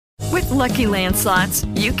Lucky Land Slots,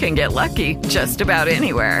 you can get lucky just about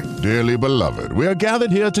anywhere. Dearly beloved, we are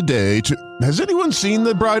gathered here today to... Has anyone seen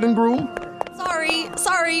the bride and groom?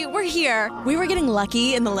 Sorry, we're here. We were getting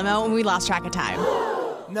lucky in the limo and we lost track of time.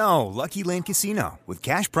 No, Lucky Land Casino, with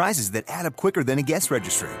cash prizes that add up quicker than a guest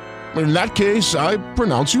registry. In that case, I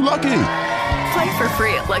pronounce you lucky. Play for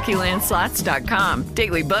free at LuckyLandSlots.com.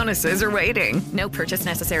 Daily bonuses are waiting. No purchase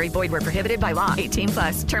necessary. Void where prohibited by law.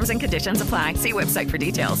 18+. Terms and conditions apply. See website for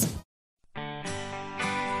details.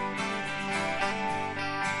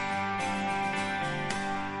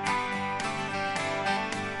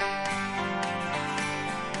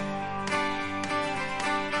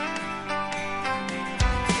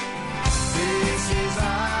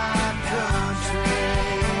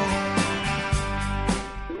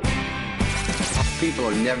 People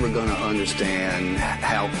are never going to understand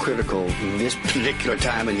how critical this particular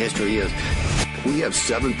time in history is. We have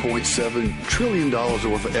 $7.7 trillion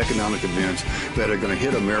worth of economic events that are going to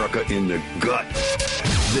hit America in the gut.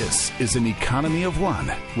 This is An Economy of One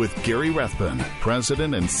with Gary Rathbun,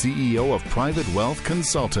 President and CEO of Private Wealth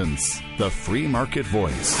Consultants, the free market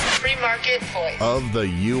voice. Free market voice of the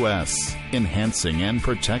U.S., enhancing and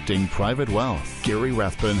protecting private wealth. Gary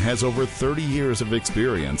Rathbun has over 30 years of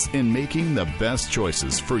experience in making the best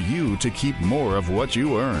choices for you to keep more of what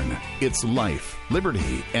you earn. It's life,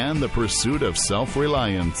 liberty, and the pursuit of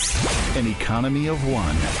self-reliance. An Economy of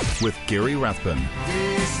One with Gary Rathbun.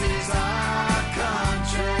 This is our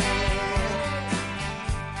country.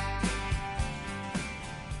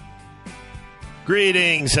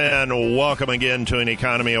 Greetings and welcome again to An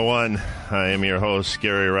Economy of One. I am your host,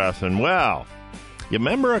 Gary Rathbun. Well, you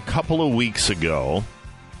remember a couple of weeks ago,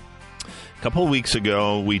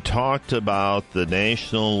 we talked about the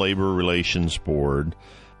National Labor Relations Board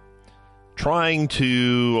trying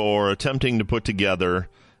to or attempting to put together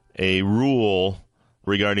a rule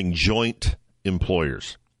regarding joint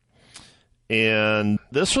employers. And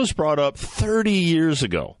this was brought up 30 years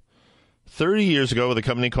ago. 30 years ago with a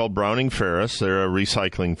company called Browning Ferris. They're a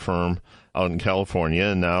recycling firm out in California,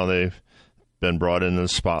 and now they've been brought into the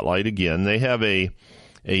spotlight again. They have a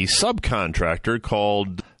subcontractor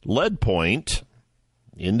called LeadPoint,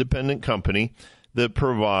 independent company, that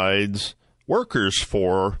provides workers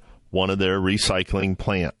for one of their recycling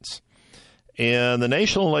plants. And the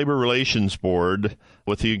National Labor Relations Board,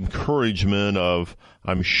 with the encouragement of,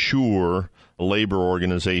 I'm sure, labor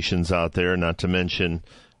organizations out there, not to mention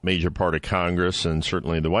major part of Congress and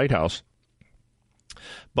certainly the White House.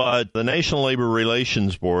 But the National Labor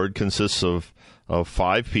Relations Board consists of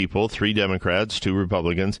 5 people, 3 Democrats, 2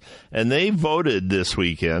 Republicans, and they voted this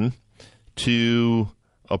weekend to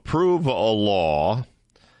approve a law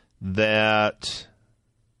that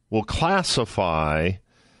will classify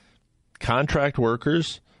contract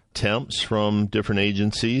workers, temps from different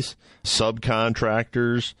agencies,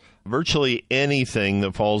 subcontractors, virtually anything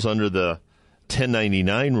that falls under the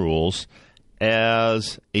 1099 rules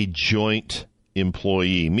as a joint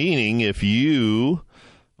employee, meaning if you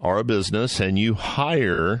are a business and you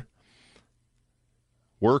hire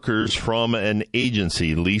workers from an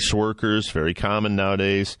agency, lease workers, very common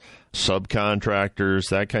nowadays, subcontractors,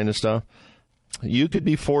 that kind of stuff, you could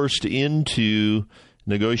be forced into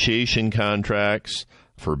negotiation contracts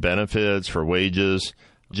for benefits, for wages,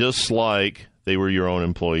 just like they were your own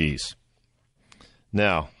employees.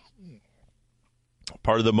 Now,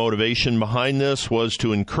 part of the motivation behind this was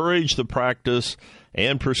to encourage the practice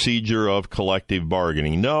and procedure of collective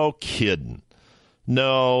bargaining. No kidding.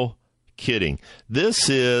 This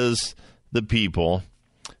is the people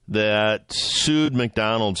that sued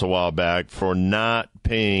McDonald's a while back for not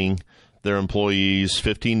paying their employees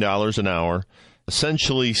 $15 an hour,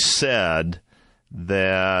 essentially said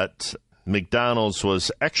that McDonald's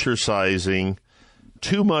was exercising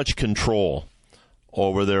too much control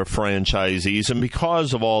over their franchisees, and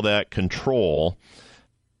because of all that control,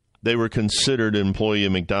 they were considered an employee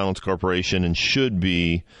of McDonald's Corporation and should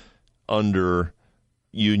be under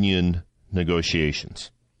union negotiations.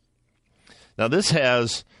 Now, this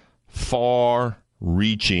has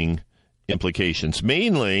far-reaching implications,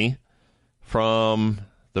 mainly from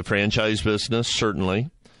the franchise business, certainly,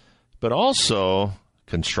 but also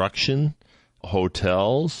construction,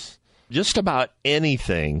 hotels, just about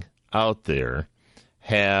anything out there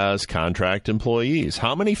has contract employees.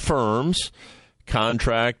 How many firms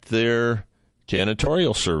contract their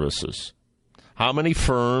janitorial services? How many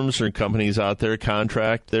firms or companies out there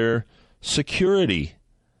contract their security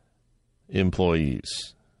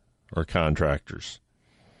employees or contractors?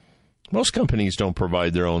 Most companies don't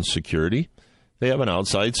provide their own security. They have an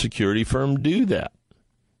outside security firm do that.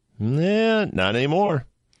 Nah, not anymore.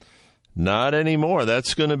 Not anymore.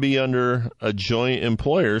 That's going to be under a joint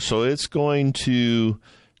employer, so it's going to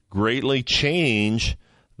greatly change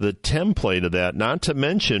the template of that, not to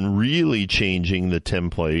mention really changing the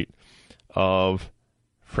template of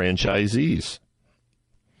franchisees.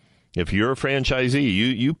 If you're a franchisee,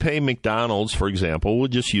 you pay McDonald's, for example. We'll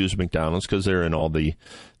just use McDonald's because they're in all the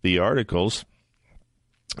articles.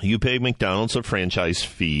 You pay McDonald's a franchise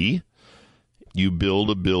fee. You build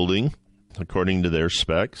a building according to their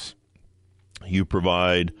specs. You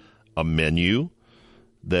provide a menu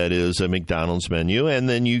that is a McDonald's menu, and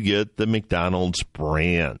then you get the McDonald's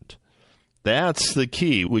brand. That's the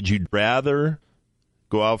key. Would you rather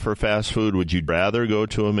go out for fast food? Would you rather go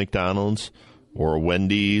to a McDonald's or a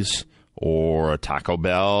Wendy's or a Taco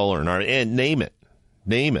Bell or and name it?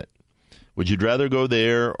 Name it. Would you rather go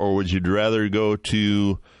there, or would you rather go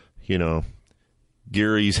to,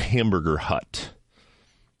 Gary's Hamburger Hut?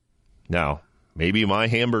 Now, maybe my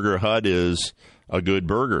Hamburger Hut is a good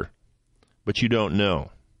burger, but you don't know.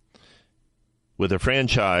 With a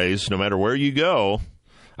franchise, no matter where you go,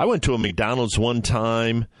 I went to a McDonald's one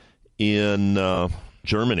time in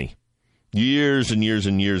Germany years and years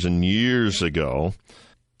and years and years ago,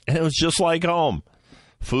 and it was just like home.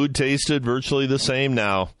 Food tasted virtually the same.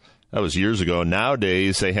 Now, that was years ago.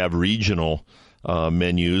 Nowadays, they have regional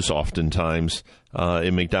menus oftentimes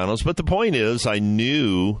in McDonald's. But the point is, I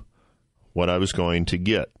knew what I was going to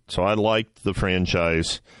get. So I liked the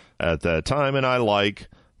franchise at that time, and I like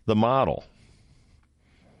the model.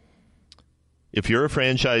 If you're a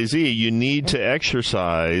franchisee, you need to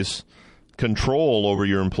exercise control over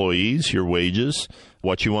your employees, your wages,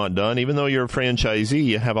 what you want done. Even though you're a franchisee,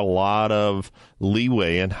 you have a lot of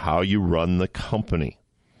leeway in how you run the company.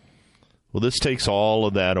 Well, this takes all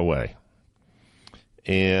of that away.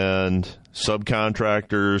 And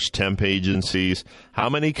subcontractors, temp agencies, how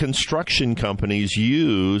many construction companies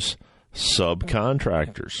use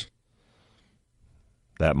subcontractors?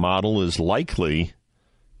 That model is likely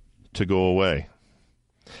to go away.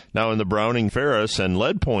 Now, in the Browning-Ferris and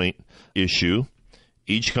Lead Point issue,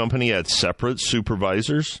 each company had separate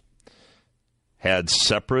supervisors, had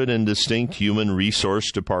separate and distinct human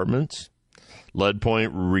resource departments. Lead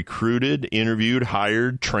Point recruited, interviewed,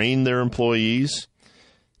 hired, trained their employees.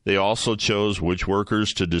 They also chose which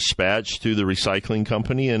workers to dispatch through the recycling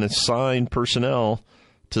company and assigned personnel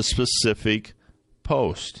to specific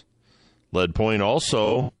posts. Lead Point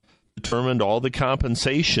also determined all the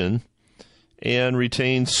compensation and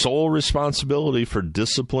retained sole responsibility for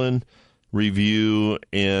discipline, review,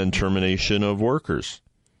 and termination of workers.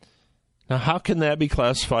 Now, how can that be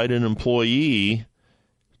classified an employee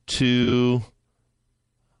to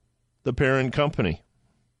the parent company?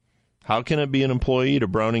 How can it be an employee to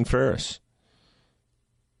Browning-Ferris?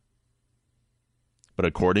 But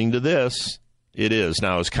according to this, it is.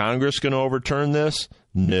 Now, is Congress going to overturn this?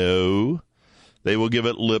 No. They will give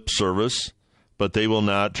it lip service, but they will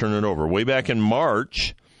not turn it over. Way back in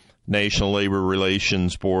March, National Labor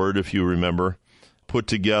Relations Board, if you remember, put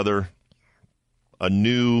together a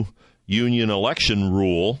new union election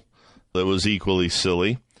rule that was equally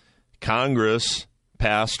silly. Congress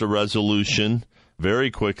passed a resolution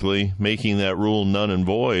very quickly, making that rule null and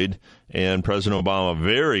void, and President Obama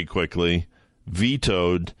very quickly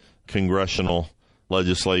vetoed congressional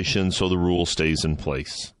legislation, so the rule stays in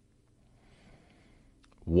place.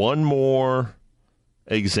 One more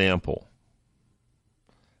example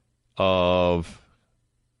of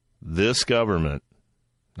this government.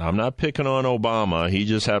 Now, I'm not picking on Obama. He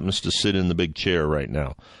just happens to sit in the big chair right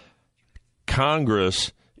now.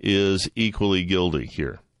 Congress is equally guilty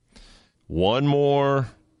here. One more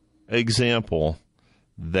example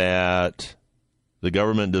that the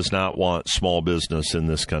government does not want small business in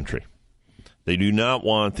this country. They do not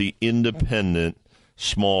want the independent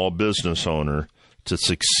small business owner to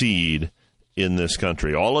succeed in this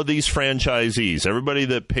country. All of these franchisees, everybody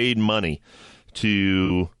that paid money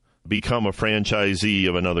to become a franchisee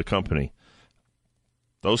of another company,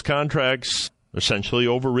 those contracts are essentially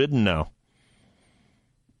overridden now.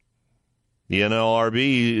 The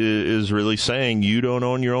NLRB is really saying you don't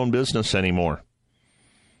own your own business anymore.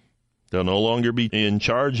 They'll no longer be in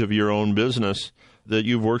charge of your own business that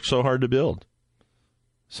you've worked so hard to build.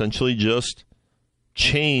 Essentially just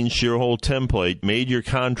changed your whole template, made your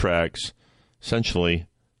contracts essentially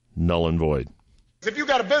null and void. If you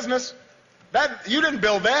got a business, that you didn't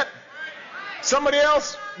build that. Somebody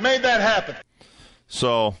else made that happen.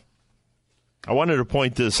 So I wanted to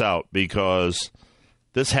point this out because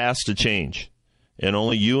this has to change, and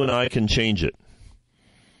only you and I can change it.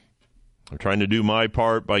 I'm trying to do my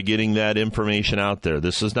part by getting that information out there.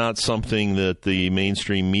 This is not something that the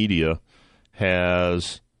mainstream media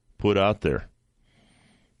has put out there.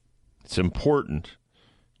 It's important.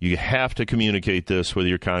 You have to communicate this with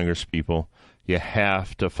your Congress people. You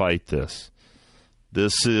have to fight this.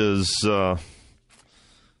 This is not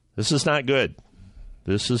good.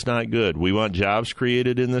 This is not good. We want jobs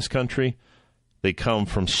created in this country. They come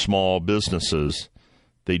from small businesses.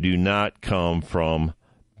 They do not come from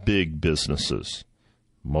big businesses.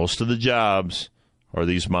 Most of the jobs are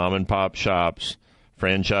these mom and pop shops,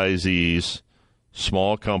 franchisees,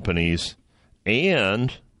 small companies,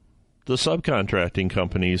 and the subcontracting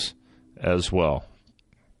companies as well.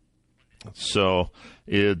 So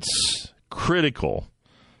it's critical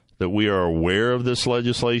that we are aware of this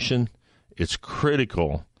legislation. It's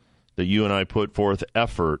critical that you and I put forth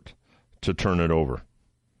effort to turn it over.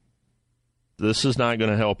 This is not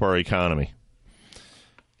going to help our economy.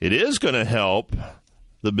 It is going to help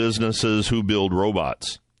the businesses who build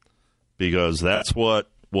robots, because that's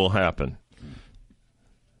what will happen.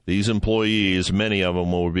 These employees, many of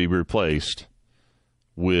them will be replaced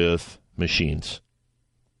with machines,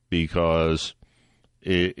 because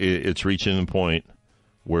it's reaching a point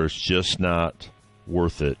where it's just not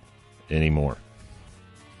worth it anymore.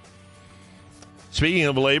 Speaking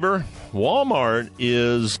of labor, Walmart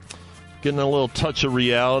is getting a little touch of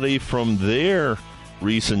reality from their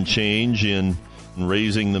recent change in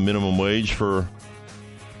raising the minimum wage for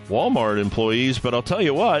Walmart employees. But I'll tell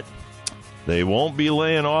you what, they won't be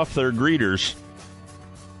laying off their greeters.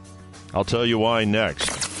 I'll tell you why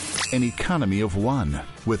next. An Economy of One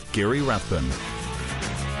with Gary Rathbun.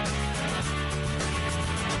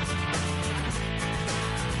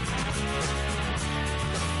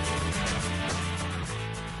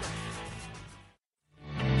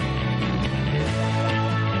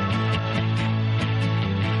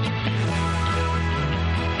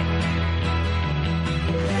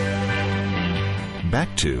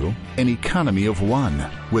 Back to An Economy of One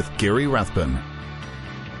with Gary Rathbun.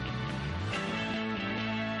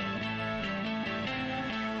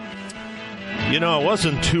 You know, it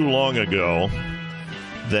wasn't too long ago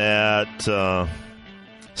that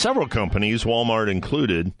several companies, Walmart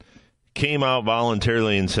included, came out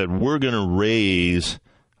voluntarily and said, we're going to raise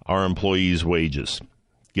our employees' wages,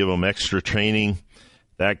 give them extra training,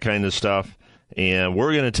 that kind of stuff, and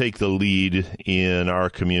we're going to take the lead in our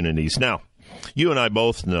communities. Now, you and I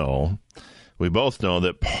both know,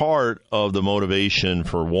 that part of the motivation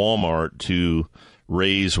for Walmart to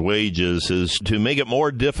raise wages is to make it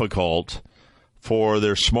more difficult for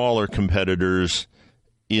their smaller competitors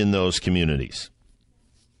in those communities.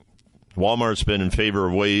 Walmart's been in favor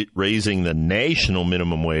of raising the national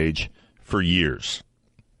minimum wage for years.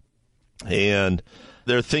 And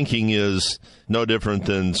their thinking is no different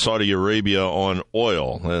than Saudi Arabia on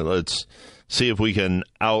oil. Let's see if we can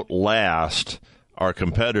outlast our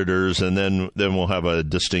competitors, and then we'll have a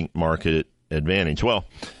distinct market advantage. Well,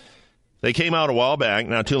 they came out a while back,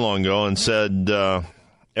 not too long ago, and said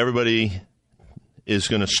everybody is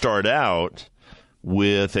going to start out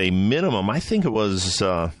with a minimum, I think it was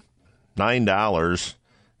 $9,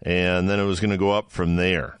 and then it was going to go up from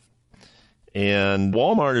there. And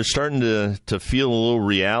Walmart is starting to feel a little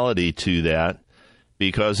reality to that,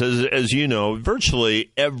 because as you know,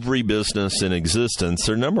 virtually every business in existence,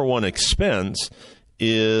 their number one expense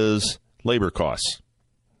is labor costs.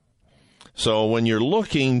 So when you're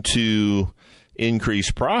looking to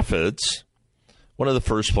increase profits, one of the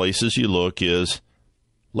first places you look is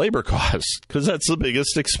labor costs, because that's the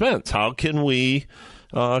biggest expense. How can we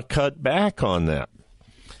cut back on that?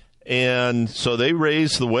 And so they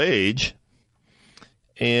raised the wage,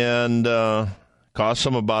 and cost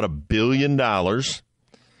them about $1 billion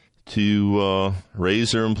to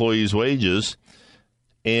raise their employees' wages.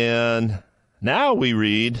 And now we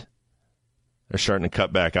read they're starting to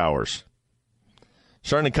cut back hours.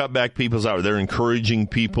 Starting to cut back people's hours. They're encouraging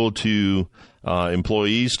people to,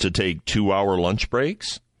 employees to take 2-hour lunch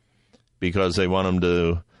breaks because they want them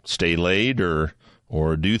to stay late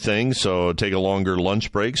or do things. So take a longer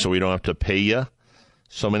lunch break so we don't have to pay you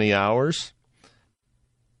so many hours.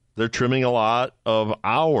 They're trimming a lot of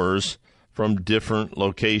hours from different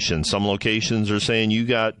locations. Some locations are saying you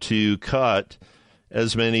got to cut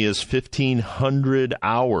as many as 1,500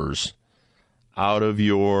 hours out of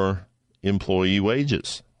your employee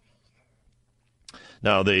wages.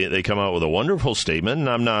 Now, they come out with a wonderful statement, and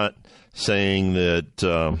I'm not saying that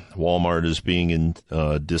Walmart is being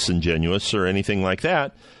disingenuous or anything like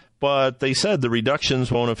that, but they said the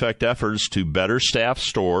reductions won't affect efforts to better staff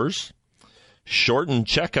stores, shorten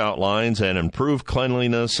checkout lines, and improve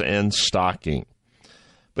cleanliness and stocking.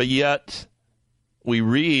 But yet, we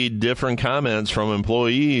read different comments from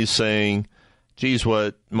employees saying, geez,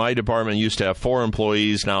 what my department used to have 4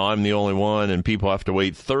 employees, now I'm the only one, and people have to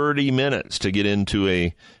wait 30 minutes to get into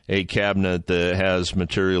a cabinet that has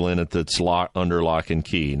material in it that's under lock and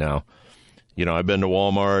key. Now, I've been to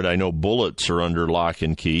Walmart. I know bullets are under lock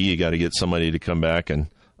and key. You got to get somebody to come back and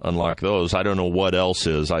unlock those. I don't know what else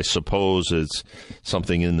is. I suppose it's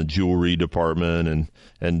something in the jewelry department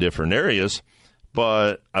and different areas.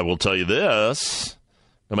 But I will tell you this.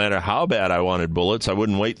 No matter how bad I wanted bullets, I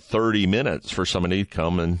wouldn't wait 30 minutes for somebody to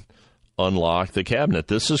come and unlock the cabinet.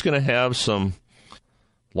 This is going to have some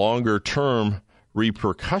longer-term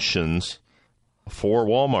repercussions for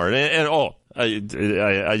Walmart.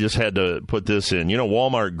 I just had to put this in.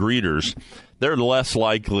 Walmart greeters, they're less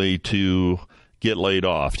likely to get laid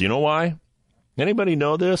off. Do you know why? Anybody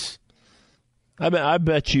know this? I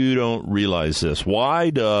bet you don't realize this. Why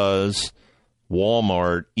does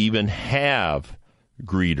Walmart even have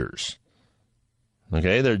greeters?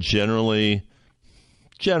 Okay, they're generally,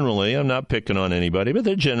 I'm not picking on anybody, but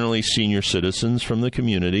they're generally senior citizens from the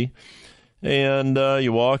community. And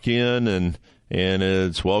you walk in and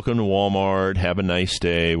it's welcome to Walmart, have a nice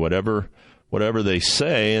day, whatever they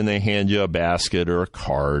say, and they hand you a basket or a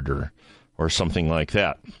card or something like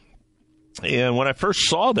that. And when I first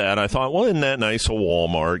saw that, I thought, well, isn't that nice of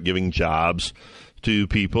Walmart giving jobs to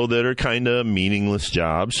people that are kind of meaningless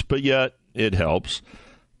jobs, but yet it helps.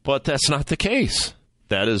 But that's not the case.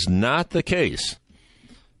 That is not the case.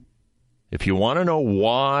 If you want to know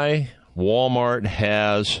why Walmart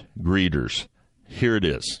has greeters, here it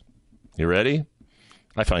is. You ready?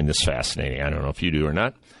 I find this fascinating. I don't know if you do or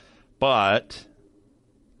not. But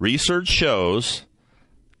research shows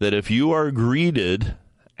that if you are greeted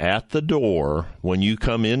at the door when you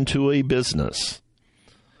come into a business,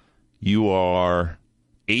 you are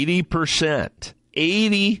 80%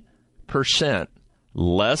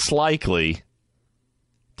 less likely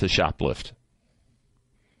to shoplift.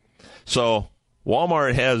 So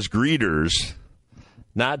Walmart has greeters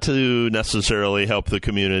not to necessarily help the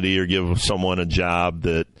community or give someone a job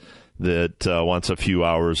that wants a few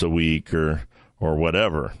hours a week or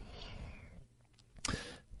whatever.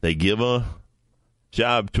 They give a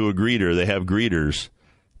job to a greeter. They have greeters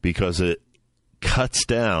because it cuts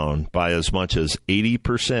down by as much as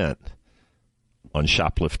 80% on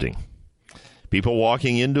shoplifting. People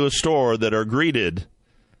walking into a store that are greeted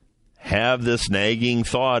have this nagging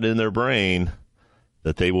thought in their brain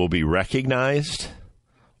that they will be recognized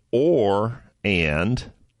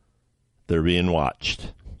and they're being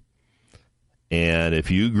watched. And if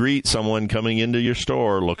you greet someone coming into your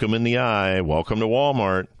store, look them in the eye, welcome to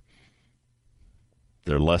Walmart,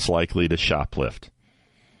 they're less likely to shoplift.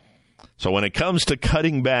 So when it comes to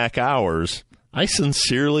cutting back hours, I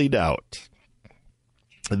sincerely doubt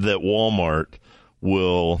that Walmart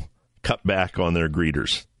will cut back on their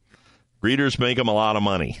greeters. Greeters make them a lot of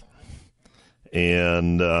money,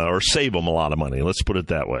 and or save them a lot of money. Let's put it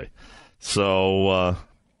that way. So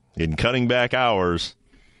in cutting back hours,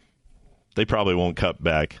 they probably won't cut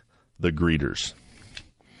back the greeters.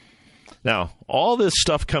 Now, all this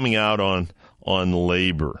stuff coming out on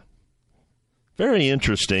labor, very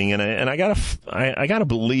interesting, and I gotta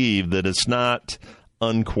believe that it's not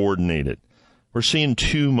uncoordinated. We're seeing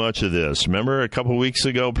too much of this. Remember, a couple of weeks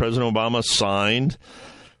ago, President Obama signed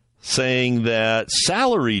saying that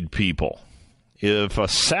salaried people, if a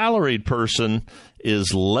salaried person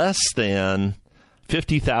is less than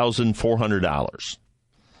 $50,400,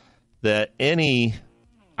 that any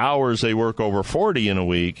hours they work over 40 in a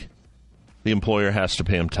week, the employer has to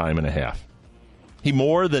pay them time and a half. He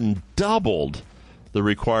more than doubled the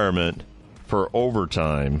requirement for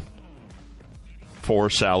overtime for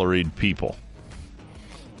salaried people.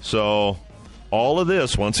 So all of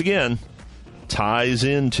this, once again, ties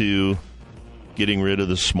into getting rid of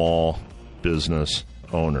the small business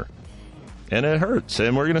owner. And it hurts,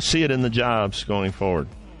 and we're going to see it in the jobs going forward.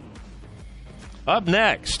 Up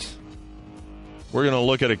next, we're going to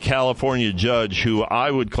look at a California judge who I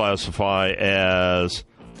would classify as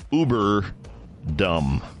uber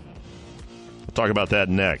dumb. We'll talk about that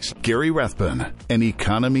next. Gary Rathbun, An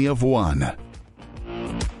Economy of One.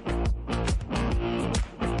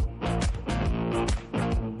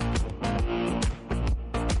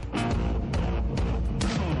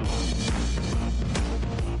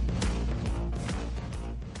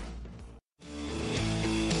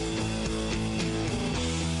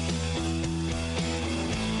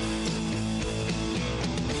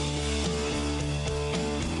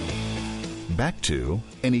 Back to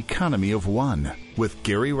An Economy of One with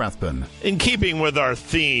Gary Rathbun. In keeping with our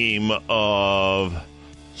theme of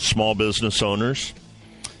small business owners,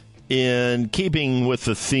 in keeping with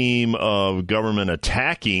the theme of government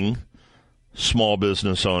attacking small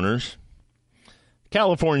business owners.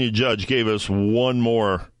 California judge gave us one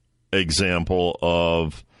more example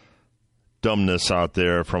of dumbness out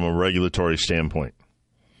there from a regulatory standpoint.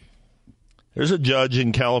 There's a judge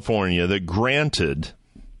in California that granted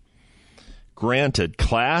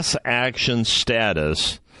class action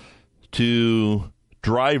status to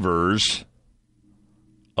drivers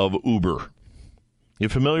of Uber. You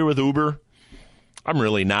familiar with Uber? I'm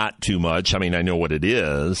really not too much. I mean, I know what it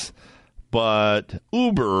is, but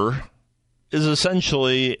Uber is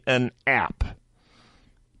essentially an app.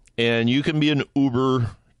 And you can be an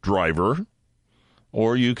Uber driver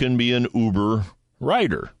or you can be an Uber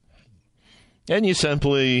rider. And you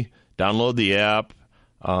simply download the app.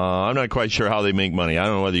 I'm not quite sure how they make money. I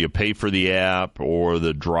don't know whether you pay for the app or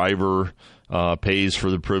the driver pays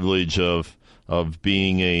for the privilege of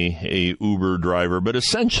being a Uber driver. But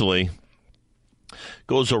essentially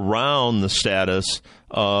goes around the status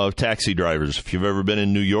of taxi drivers. If you've ever been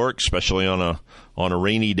in New York, especially on a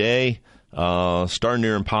rainy day, it's darn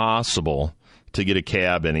near impossible to get a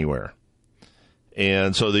cab anywhere.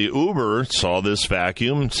 And so the Uber saw this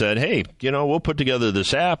vacuum and said, hey, we'll put together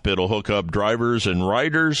this app. It'll hook up drivers and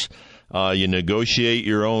riders. You negotiate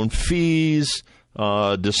your own fees,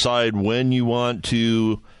 decide when you want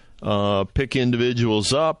to pick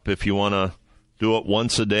individuals up, if you want to do it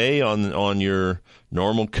once a day on your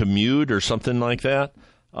normal commute or something like that.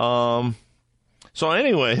 So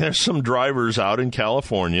anyway, there's some drivers out in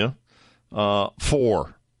California,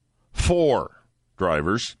 four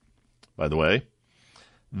drivers, by the way,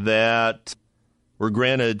 that were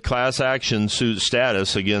granted class action suit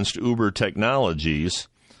status against Uber Technologies.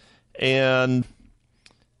 And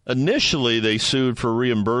initially they sued for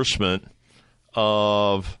reimbursement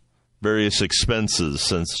of various expenses,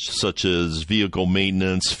 such as vehicle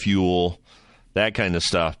maintenance, fuel, that kind of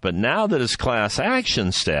stuff. But now that it's class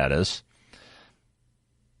action status,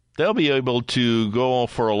 they'll be able to go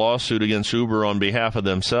for a lawsuit against Uber on behalf of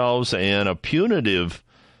themselves and a punitive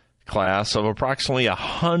class of approximately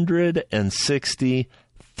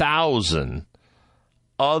 160,000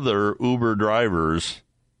 other Uber drivers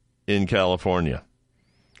in California.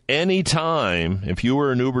 Anytime, if you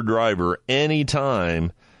were an Uber driver,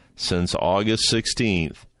 anytime since August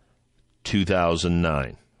 16th,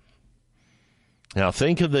 2009. Now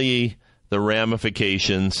think of the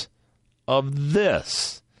ramifications of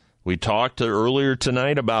this. We talked earlier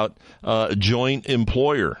tonight about joint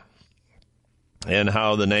employer and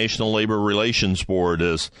how the National Labor Relations Board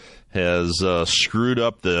has screwed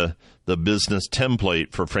up the business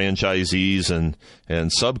template for franchisees and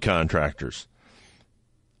subcontractors.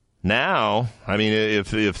 Now, I mean,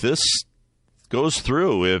 if this goes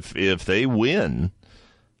through, if they win,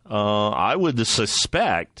 I would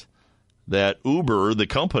suspect that Uber, the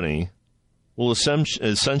company, will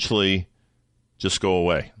essentially just go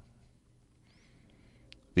away.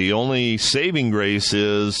 The only saving grace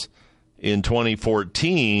is in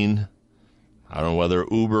 2014, I don't know whether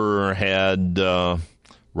Uber had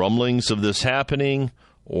rumblings of this happening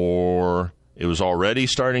or it was already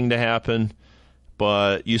starting to happen,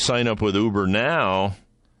 but you sign up with Uber now,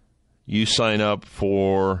 you sign up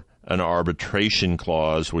for an arbitration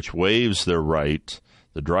clause which waives their right,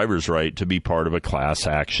 the driver's right, to be part of a class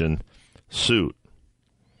action suit.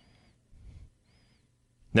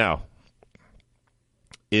 Now,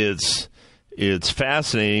 it's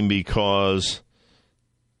fascinating because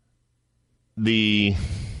the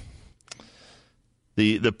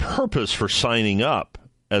purpose for signing up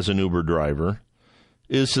as an Uber driver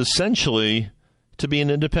is essentially to be an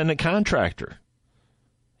independent contractor.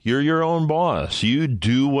 You're your own boss. You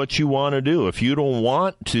do what you want to do. If you don't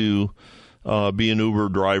want to be an Uber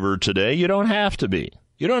driver today, you don't have to be.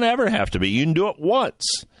 You don't ever have to be. You can do it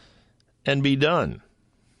once and be done.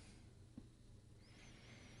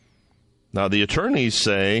 Now, the attorneys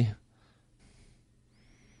say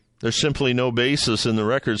there's simply no basis in the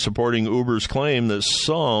record supporting Uber's claim that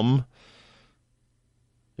some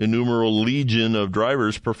innumerable legion of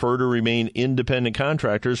drivers prefer to remain independent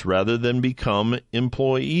contractors rather than become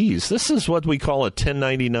employees. This is what we call a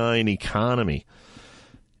 1099 economy.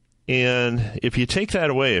 And if you take that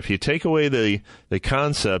away, if you take away the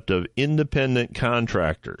concept of independent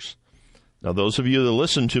contractors, now those of you that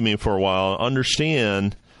listen to me for a while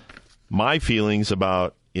understand my feelings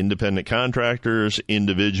about independent contractors,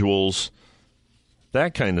 individuals,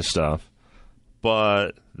 that kind of stuff.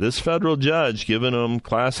 But this federal judge giving them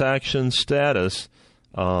class action status,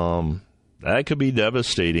 that could be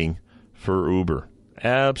devastating for Uber.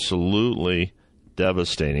 Absolutely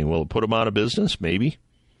devastating. Will it put them out of business? Maybe.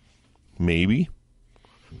 Maybe.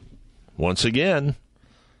 Once again,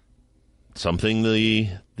 something the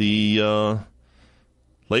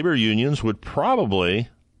labor unions would probably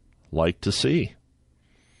like to see.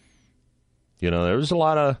 There was a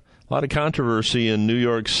lot of controversy in New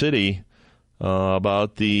York City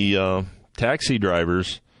about the taxi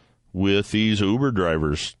drivers with these Uber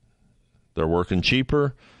drivers. They're working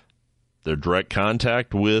cheaper. They're direct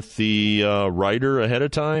contact with the rider ahead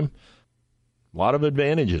of time. A lot of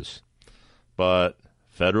advantages. But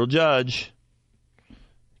federal judge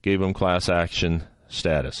gave them class action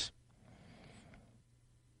status.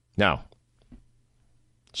 Now,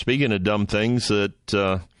 speaking of dumb things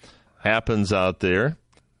that happens out there,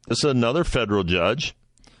 this is another federal judge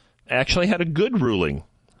actually had a good ruling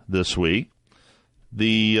this week.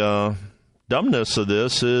 The dumbness of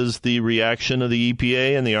this is the reaction of the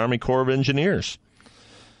EPA and the Army Corps of Engineers.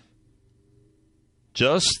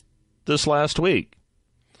 Just this last week,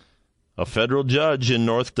 a federal judge in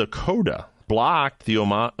North Dakota blocked the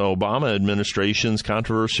Obama administration's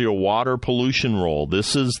controversial water pollution rule.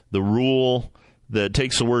 This is the rule that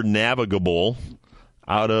takes the word navigable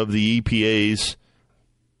out of the EPA's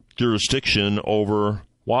jurisdiction over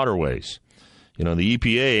waterways. The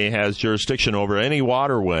EPA has jurisdiction over any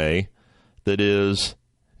waterway that is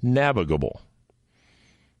navigable.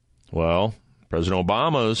 Well, President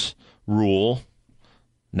Obama's rule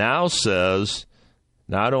now says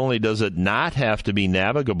not only does it not have to be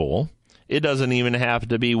navigable, it doesn't even have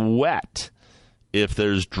to be wet if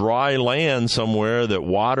there's dry land somewhere that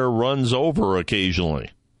water runs over occasionally.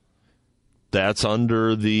 That's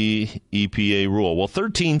under the EPA rule. Well,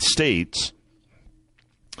 13 states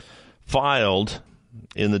filed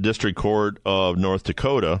in the District Court of North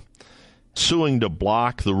Dakota suing to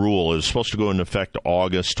block the rule. It was supposed to go into effect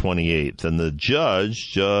August 28th. And the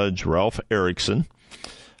Judge Ralph Erickson,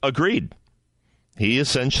 agreed. He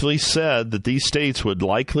essentially said that these states would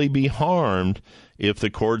likely be harmed if the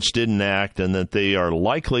courts didn't act, and that they are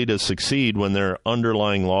likely to succeed when their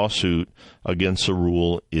underlying lawsuit against the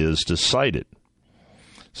rule is decided.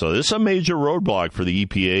 So this is a major roadblock for the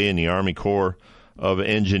EPA and the Army Corps of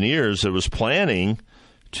Engineers that was planning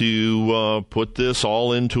to put this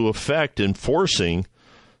all into effect, enforcing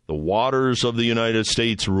the Waters of the United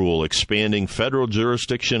States rule, expanding federal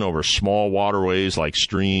jurisdiction over small waterways like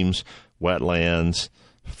streams, wetlands,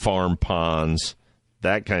 farm ponds,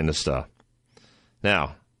 that kind of stuff.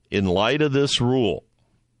 Now, in light of this rule,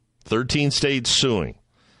 13 states suing,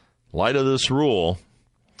 in light of this rule,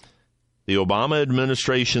 the Obama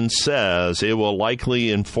administration says it will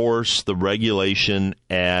likely enforce the regulation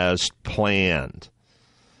as planned,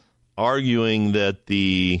 arguing that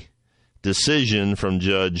the decision from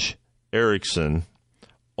Judge Erickson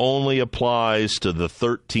only applies to the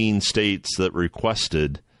 13 states that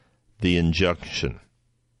requested the injunction.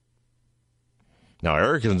 Now,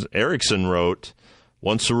 Erickson wrote,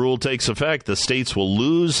 once the rule takes effect, the states will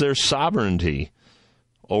lose their sovereignty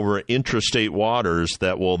over intrastate waters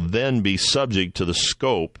that will then be subject to the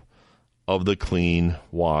scope of the Clean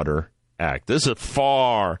Water Act. This is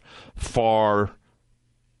far, far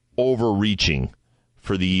overreaching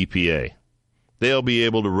for the EPA. They'll be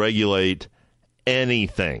able to regulate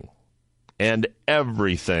anything and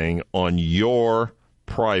everything on your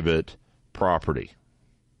private property.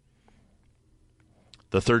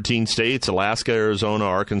 The 13 states, Alaska, Arizona,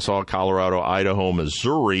 Arkansas, Colorado, Idaho,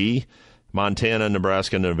 Missouri, Montana,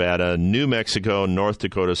 Nebraska, Nevada, New Mexico, North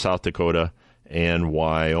Dakota, South Dakota, and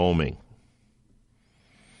Wyoming.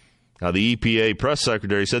 Now, the EPA press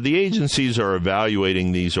secretary said the agencies are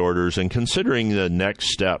evaluating these orders and considering the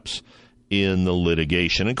next steps in the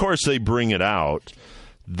litigation. Of course, they bring it out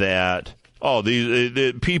that,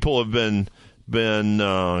 these people have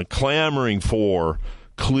been clamoring for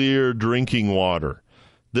clear drinking water.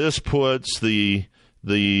 This puts the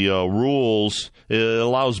rules, it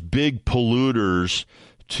allows big polluters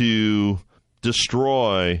to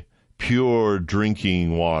destroy pure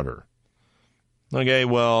drinking water. Okay,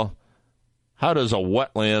 well, how does a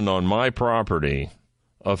wetland on my property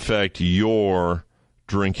affect your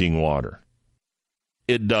drinking water?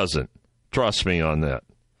 It doesn't. Trust me on that.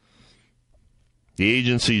 The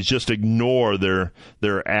agencies just ignore their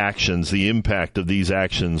actions, the impact of these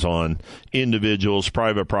actions on individuals,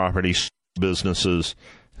 private property, businesses.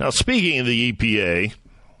 Now, speaking of the EPA,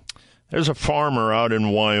 there's a farmer out in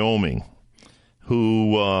Wyoming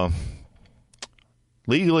who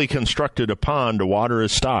legally constructed a pond to water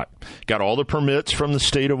his stock. Got all the permits from the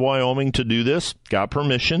state of Wyoming to do this, got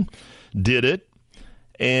permission, did it,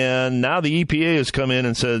 and now the EPA has come in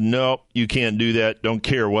and said, no, you can't do that, don't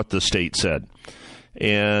care what the state said.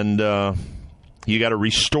 And you got to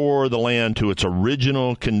restore the land to its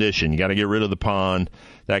original condition. You got to get rid of the pond,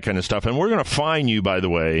 that kind of stuff. And we're going to fine you, by the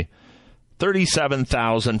way,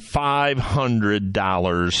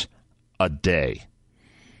 $37,500 a day.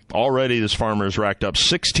 Already, this farmer has racked up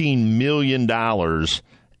 $16 million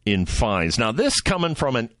in fines. Now, this coming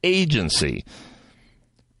from an agency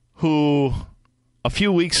who, a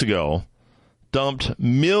few weeks ago, dumped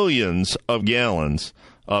millions of gallons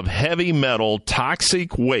of heavy metal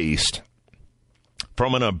toxic waste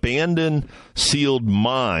from an abandoned sealed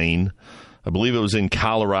mine, I believe it was in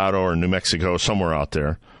Colorado or New Mexico, somewhere out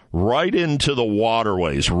there, right into the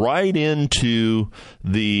waterways, right into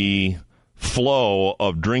the flow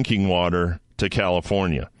of drinking water to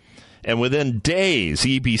California. And within days,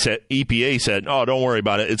 EPA said, oh, don't worry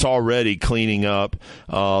about it. It's already cleaning up.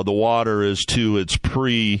 The water is to its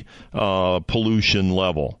pre-pollution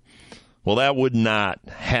level. Well, that would not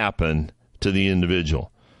happen to the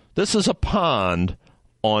individual. This is a pond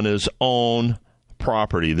on his own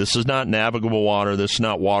property. This is not navigable water. This is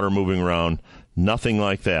not water moving around. Nothing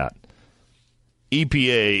like that.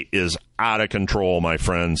 EPA is out of control, my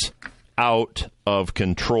friends. Out of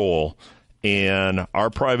control. And our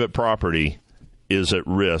private property is at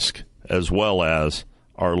risk, as well as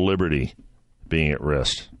our liberty being at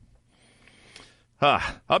risk.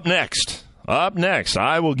 Up next,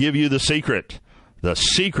 I will give you the secret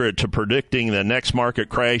to predicting the next market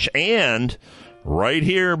crash. And right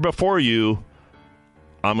here before you,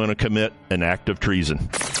 I'm going to commit an act of treason.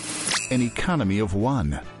 An Economy of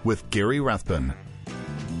One with Gary Rathbun.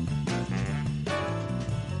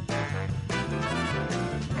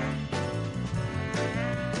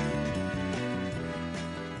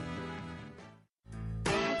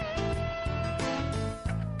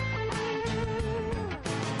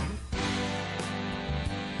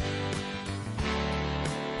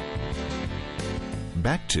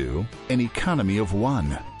 Back to An Economy of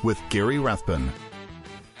One with Gary Rathbun.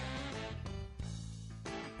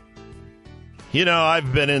 You know,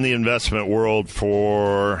 I've been in the investment world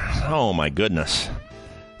for, oh my goodness,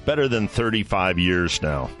 better than 35 years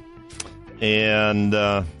now. And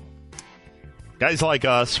guys like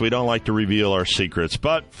us, we don't like to reveal our secrets.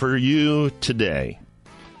 But for you today,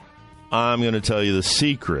 I'm going to tell you the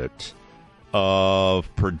secret of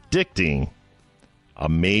predicting a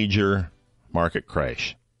major market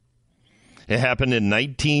crash. It happened in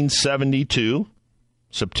 1972,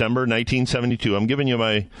 September 1972. I'm giving you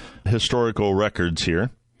my historical records here.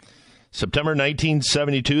 September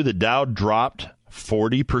 1972, the Dow dropped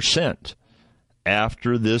 40%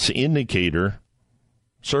 after this indicator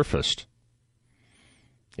surfaced.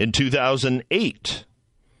 In 2008,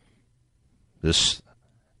 this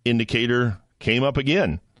indicator came up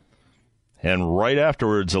again. And right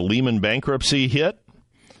afterwards, a Lehman bankruptcy hit,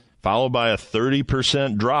 followed by a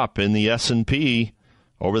 30% drop in the S&P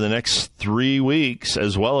over the next 3 weeks,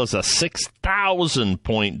 as well as a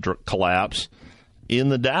 6,000-point collapse in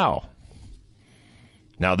the Dow.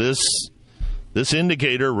 Now, this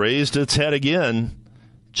indicator raised its head again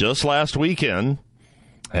just last weekend,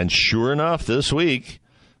 and sure enough, this week,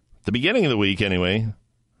 the beginning of the week anyway,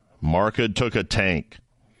 market took a tank.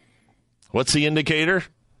 What's the indicator?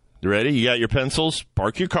 You ready? You got your pencils?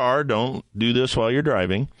 Park your car. Don't do this while you're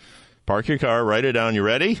driving. Park your car. Write it down. You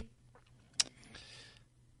ready?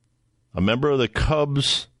 A member of the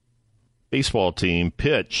Cubs baseball team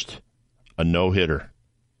pitched a no-hitter.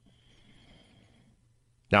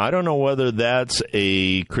 Now, I don't know whether that's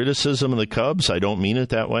a criticism of the Cubs. I don't mean it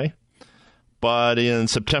that way. But in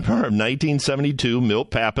September of 1972,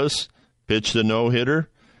 Milt Pappas pitched a no-hitter.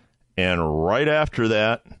 And right after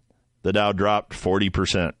that, the Dow dropped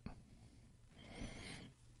 40%.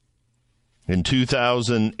 In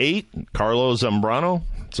 2008, Carlos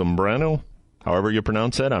Zambrano, however you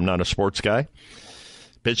pronounce that, I'm not a sports guy,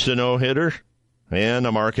 pitched a no-hitter, and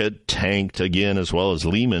the market tanked again, as well as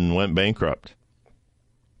Lehman went bankrupt.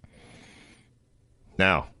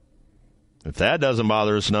 Now, if that doesn't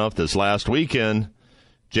bother us enough, this last weekend,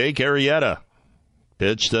 Jake Arrieta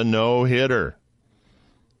pitched a no-hitter.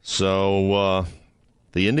 So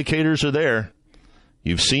the indicators are there.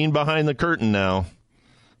 You've seen behind the curtain now.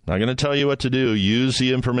 Not going to tell you what to do. Use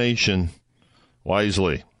the information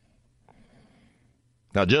wisely.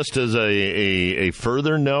 Now, just as a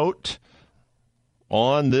further note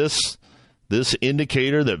on this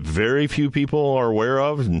indicator that very few people are aware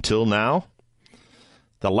of until now,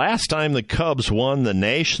 the last time the Cubs won the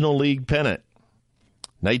National League pennant,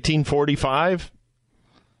 1945,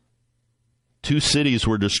 2 cities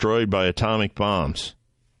were destroyed by atomic bombs.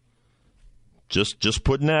 Just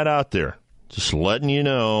putting that out there. Just letting you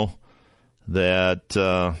know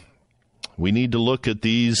that we need to look at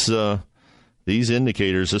these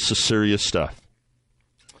indicators. This is serious stuff.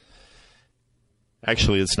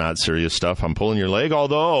 Actually, it's not serious stuff. I'm pulling your leg,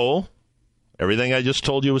 although Everything I just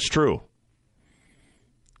told you was true.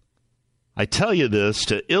 I tell you this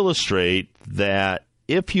to illustrate that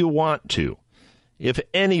if you want to, if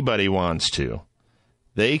anybody wants to,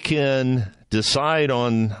 they can decide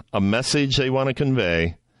on a message they want to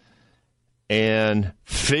convey and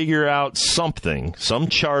figure out something, some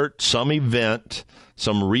chart, some event,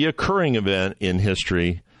 some reoccurring event in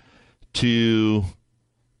history to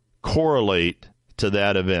correlate to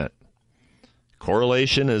that event.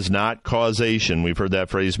 Correlation is not causation. We've heard that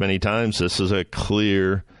phrase many times. This is a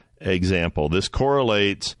clear example. This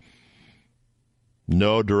correlates,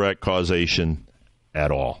 no direct causation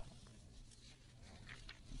at all.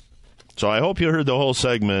 So I hope you heard the whole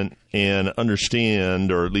segment and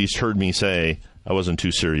understand, or at least heard me say, I wasn't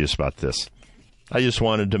too serious about this. I just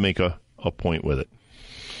wanted to make a point with it.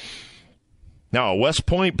 Now, a West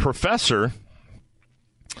Point professor,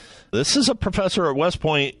 this is a professor at West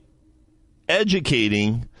Point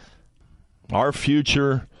educating our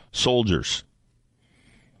future soldiers.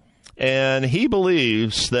 And he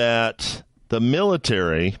believes that the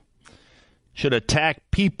military should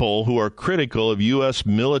attack people who are critical of U.S.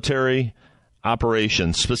 military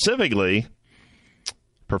operations, specifically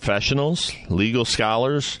professionals, legal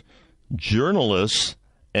scholars, journalists,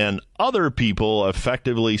 and other people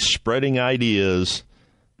effectively spreading ideas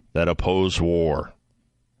that oppose war.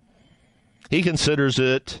 He considers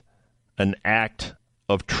it an act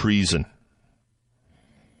of treason.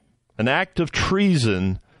 An act of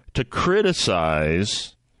treason to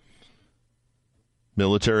criticize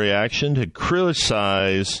military action, to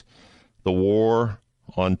criticize the war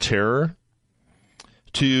on terror,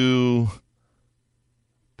 to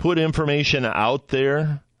put information out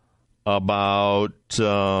there about,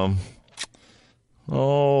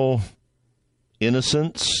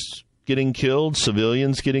 innocents getting killed,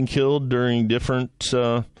 civilians getting killed during different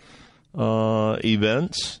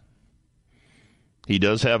events. He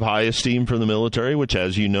does have high esteem for the military, which,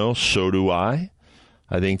 as you know, so do I.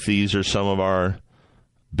 I think these are some of our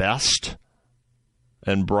best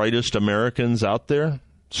and brightest Americans out there.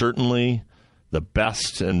 Certainly the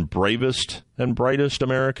best and bravest and brightest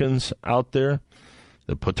Americans out there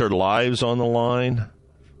that put their lives on the line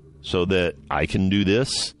so that I can do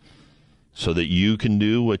this, so that you can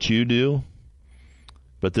do what you do.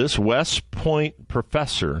 But this West Point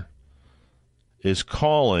professor is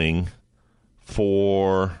calling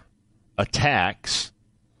for attacks,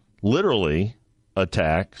 literally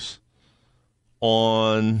attacks,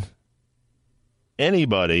 on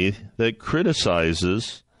anybody that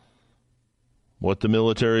criticizes what the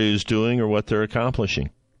military is doing or what they're accomplishing.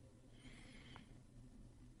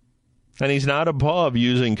 And he's not above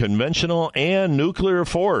using conventional and nuclear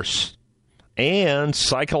force and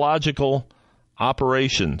psychological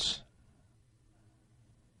operations.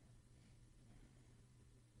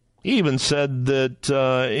 He even said that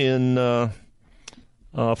in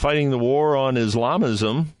fighting the war on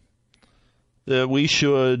Islamism, that we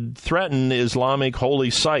should threaten Islamic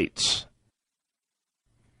holy sites.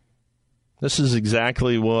 This is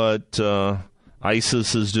exactly what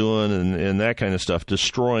ISIS is doing and that kind of stuff,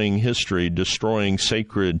 destroying history, destroying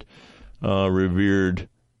sacred, revered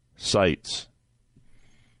sites.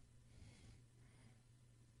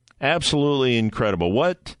 Absolutely incredible.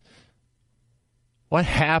 What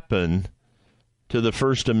happened to the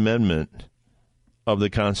First Amendment of the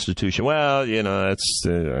Constitution? Well, that's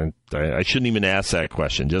I shouldn't even ask that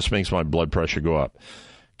question. It just makes my blood pressure go up.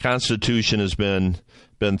 Constitution has been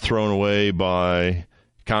thrown away by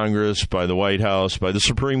Congress, by the White House, by the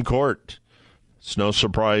Supreme Court. It's no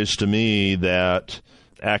surprise to me that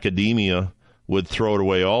academia would throw it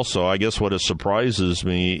away also. I guess what surprises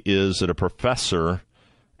me is that a professor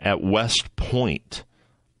at West Point,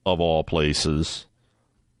 of all places,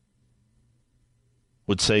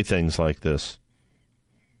 would say things like this.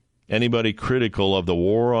 Anybody critical of the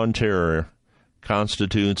war on terror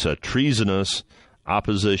constitutes a treasonous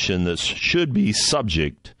opposition that should be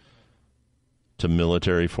subject to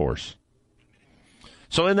military force.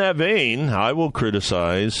 So in that vein, I will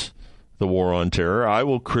criticize the war on terror. I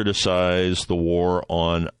will criticize the war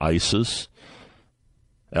on ISIS,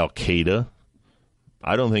 Al-Qaeda.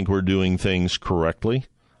 I don't think we're doing things correctly.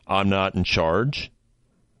 I'm not in charge.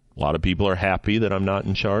 A lot of people are happy that I'm not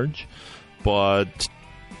in charge. But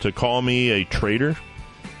to call me a traitor,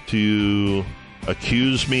 to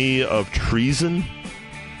accuse me of treason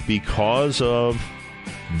because of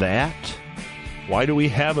that, why do we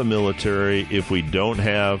have a military if we don't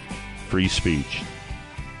have free speech?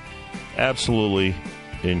 Absolutely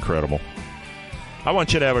incredible. I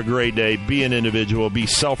want you to have a great day. Be an individual. Be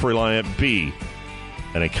self-reliant. Be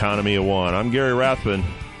an economy of one. I'm Gary Rathbun.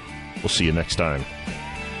 We'll see you next time.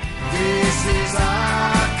 This is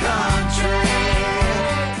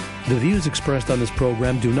The views expressed on this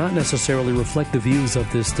program do not necessarily reflect the views of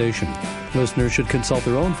this station. Listeners should consult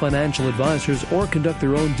their own financial advisors or conduct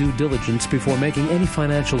their own due diligence before making any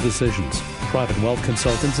financial decisions. Private Wealth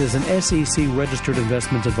Consultants is an SEC registered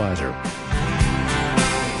investment advisor.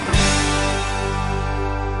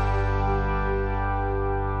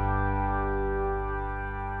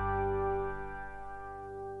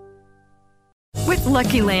 With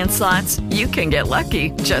Lucky Land Slots, you can get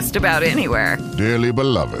lucky just about anywhere. Dearly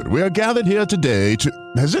beloved, we are gathered here today to...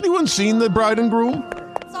 Has anyone seen the bride and groom?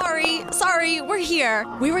 Sorry, we're here.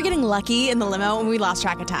 We were getting lucky in the limo and we lost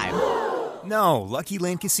track of time. No, Lucky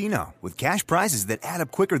Land Casino, with cash prizes that add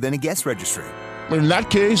up quicker than a guest registry. In that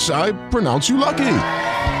case, I pronounce you lucky.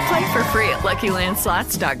 Play for free at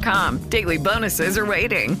LuckyLandSlots.com. Daily bonuses are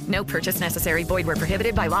waiting. No purchase necessary. Void where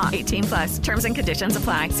prohibited by law. 18+. Terms and conditions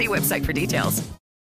apply. See website for details.